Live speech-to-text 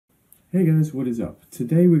Hey guys, what is up?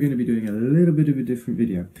 Today we're going to be doing a little bit of a different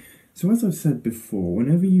video. So as I've said before,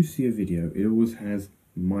 whenever you see a video, it always has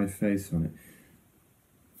my face on it.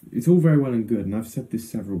 It's all very well and good, and I've said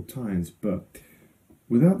this several times, but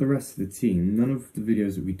without the rest of the team, none of the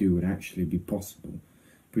videos that we do would actually be possible.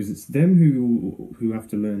 Because it's them who have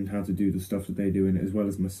to learn how to do the stuff that they do in it, as well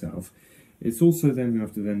as myself. It's also them who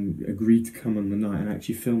have to then agree to come on the night and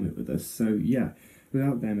actually film it with us. So yeah.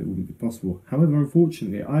 Without them, it wouldn't be possible. However,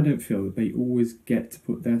 unfortunately, I don't feel that they always get to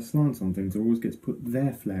put their slant on things or always get to put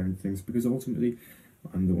their flair in things, because ultimately,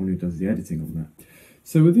 I'm the one who does the editing on that.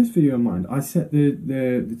 So with this video in mind, I set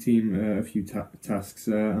the team a few tasks,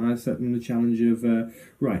 and I set them the challenge of,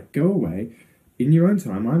 right, go away, in your own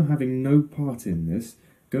time, I'm having no part in this,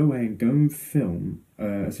 go away and go and film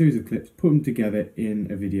a series of clips, put them together in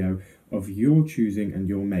a video of your choosing and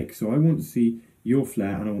your make. So I want to see your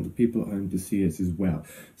flair, and I want the people at home to see it as well,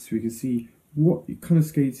 so we can see what kind of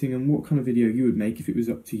skating and what kind of video you would make if it was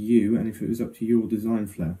up to you and if it was up to your design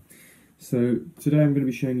flair. So today I'm going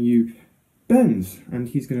to be showing you Ben's, and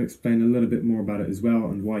he's going to explain a little bit more about it as well,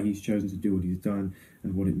 and why he's chosen to do what he's done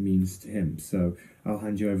and what it means to him. So I'll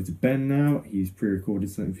hand you over to Ben now. He's pre-recorded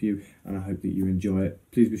something for you, and I hope that you enjoy it.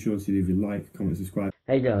 Please be sure to leave a like, comment, subscribe.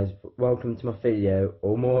 Hey guys, welcome to my video,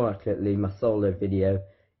 or more accurately my solo video.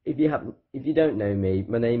 If you don't know me,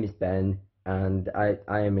 my name is Ben, and I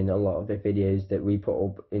am in a lot of the videos that we put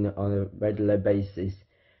up on a regular basis.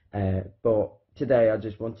 But today I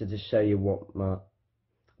just wanted to show you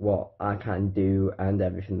what I can do and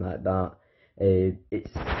everything like that.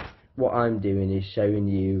 It's what I'm doing is showing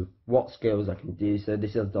you what skills I can do. So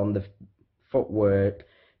this is on the footwork,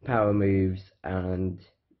 power moves, and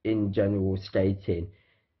in general skating.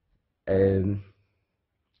 And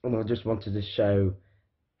I just wanted to show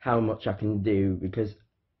how much I can do, because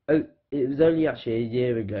it was only actually a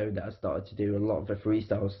year ago that I started to do a lot of the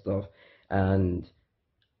freestyle stuff, and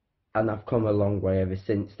I've come a long way ever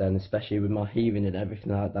since then, especially with my heaving and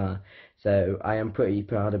everything like that. So I am pretty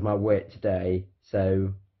proud of my work today.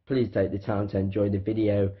 So please take the time to enjoy the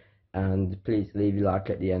video, and please leave a like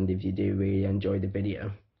at the end if you do really enjoy the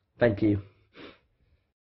video. Thank you.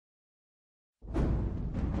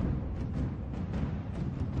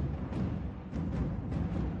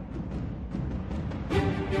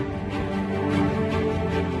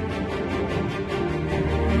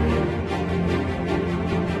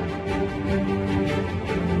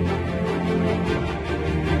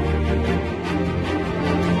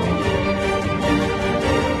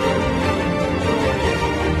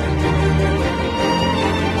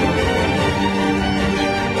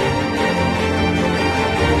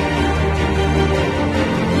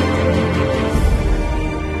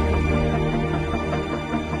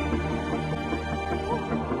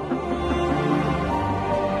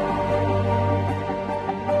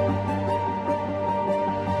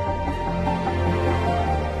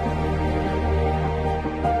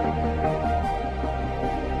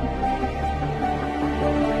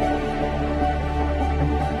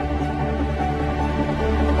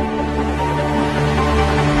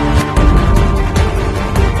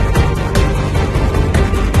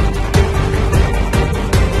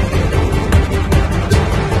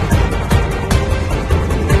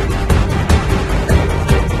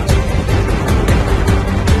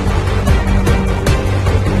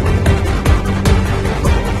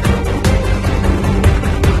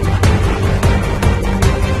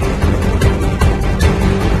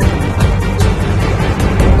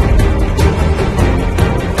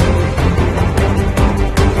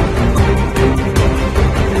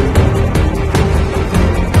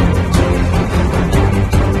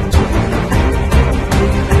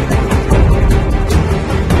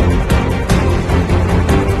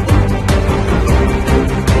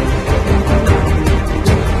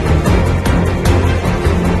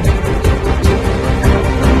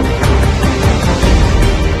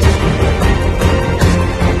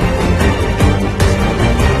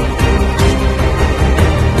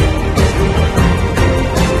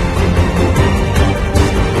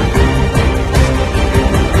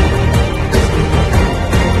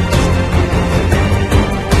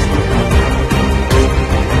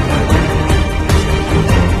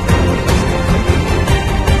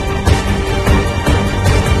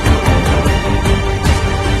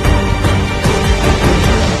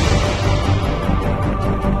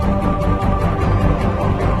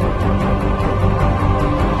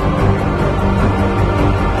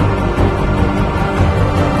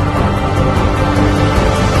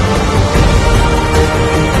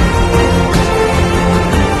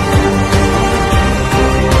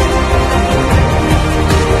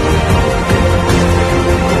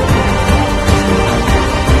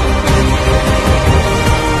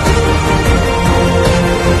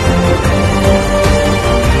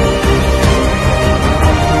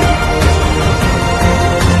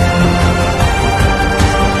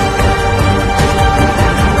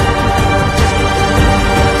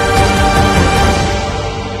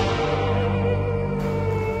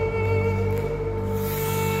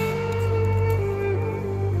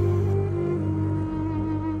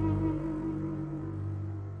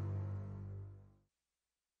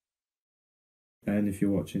 Ben, if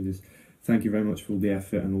you're watching this, thank you very much for all the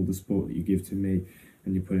effort and all the support that you give to me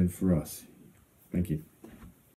and you put in for us. Thank you.